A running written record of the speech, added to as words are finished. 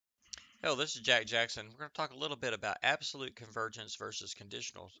Hello, this is Jack Jackson. We're going to talk a little bit about absolute convergence versus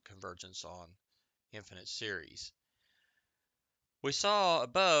conditional convergence on infinite series. We saw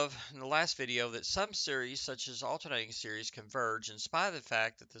above in the last video that some series, such as alternating series, converge in spite of the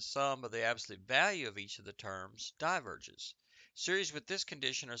fact that the sum of the absolute value of each of the terms diverges. Series with this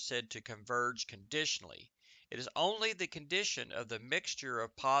condition are said to converge conditionally. It is only the condition of the mixture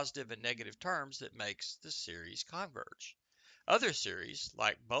of positive and negative terms that makes the series converge. Other series,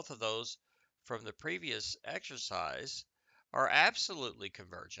 like both of those from the previous exercise, are absolutely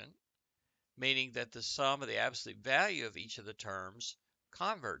convergent, meaning that the sum of the absolute value of each of the terms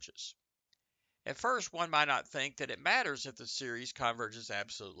converges. At first, one might not think that it matters if the series converges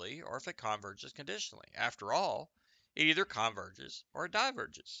absolutely or if it converges conditionally. After all, it either converges or it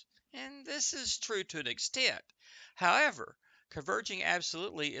diverges. And this is true to an extent. However, converging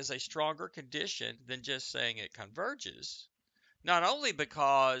absolutely is a stronger condition than just saying it converges. Not only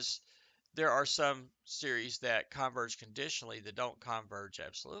because there are some series that converge conditionally that don't converge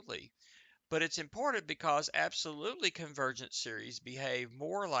absolutely, but it's important because absolutely convergent series behave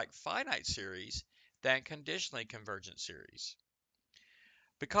more like finite series than conditionally convergent series.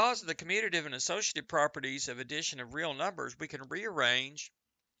 Because of the commutative and associative properties of addition of real numbers, we can rearrange,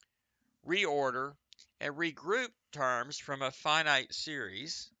 reorder, and regroup terms from a finite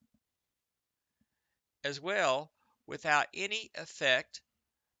series as well without any effect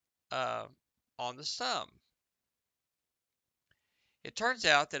uh, on the sum. It turns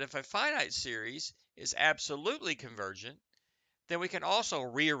out that if a finite series is absolutely convergent, then we can also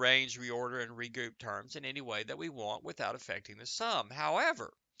rearrange, reorder, and regroup terms in any way that we want without affecting the sum.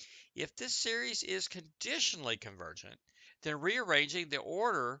 However, if this series is conditionally convergent, then rearranging the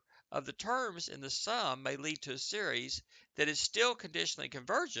order of the terms in the sum may lead to a series that is still conditionally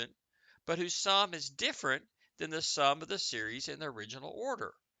convergent, but whose sum is different than the sum of the series in the original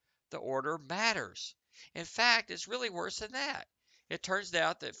order. The order matters. In fact, it's really worse than that. It turns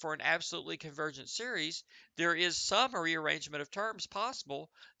out that for an absolutely convergent series, there is some rearrangement of terms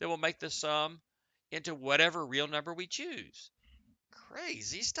possible that will make the sum into whatever real number we choose.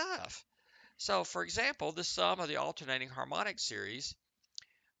 Crazy stuff. So, for example, the sum of the alternating harmonic series,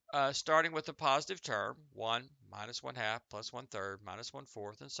 starting with a positive term, 1 minus 1/2 plus 1/3 minus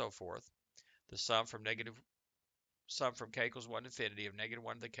 1/4, and so forth, the sum from k equals 1 to infinity of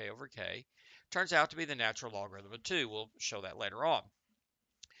 -1 to the k over k, turns out to be the natural logarithm of 2. We'll show that later on.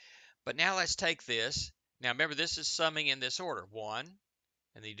 But now let's take this. Now remember, this is summing in this order. 1,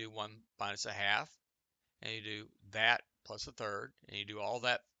 and then you do 1 minus 1/2, and you do that plus a third, and you do all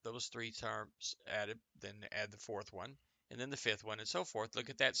that, those three terms added, then add the fourth one, and then the fifth one, and so forth. Look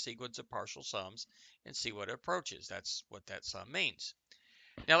at that sequence of partial sums and see what it approaches. That's what that sum means.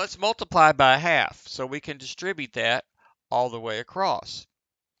 Now let's multiply by 1/2, so we can distribute that all the way across.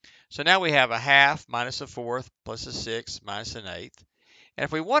 So now we have 1/2 minus a fourth plus a sixth minus an eighth. And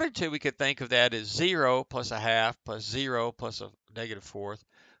if we wanted to, we could think of that as 0 plus 1/2 plus 0 plus a negative fourth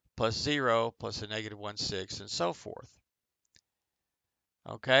plus 0 plus a -1/6, and so forth.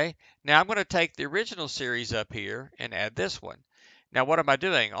 Okay, now I'm going to take the original series up here and add this one. Now what am I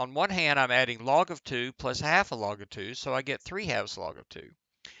doing? On one hand, I'm adding log of 2 plus 1/2 a log of 2, so I get 3/2 log of 2.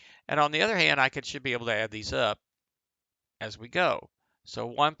 And on the other hand, should be able to add these up as we go. So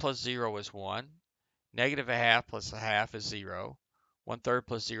 1 plus 0 is 1. -1/2 plus 1/2 is 0. 1/3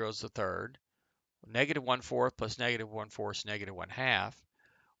 plus 0 is a third. -1/4 plus -1/4 is -1/2.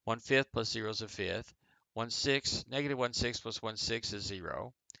 1/5 plus 0 is a fifth. 1/6, -1/6 plus 1/6 is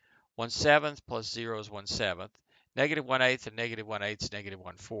 0. 1/7 plus 0 is 1/7. -1/8 and -1/8 is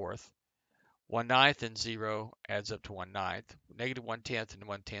 -1/4. 1/9 and 0 adds up to 1/9. -1/10 and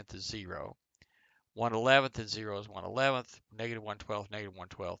 1/10 is 0. 1/11 and 0 is 1/11.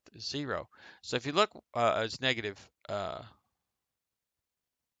 -1/12 is 0. So if you look, it's negative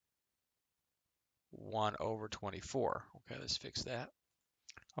 1 over 24. Okay, let's fix that.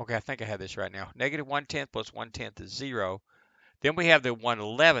 Okay, I think I have this right now. -1/10 plus 1/10 is 0. Then we have the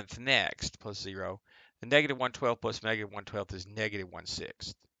 1/11th next plus 0. The -1/12 plus -1/12 is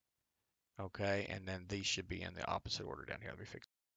 -1/6. Okay, and then these should be in the opposite order down here. Let me fix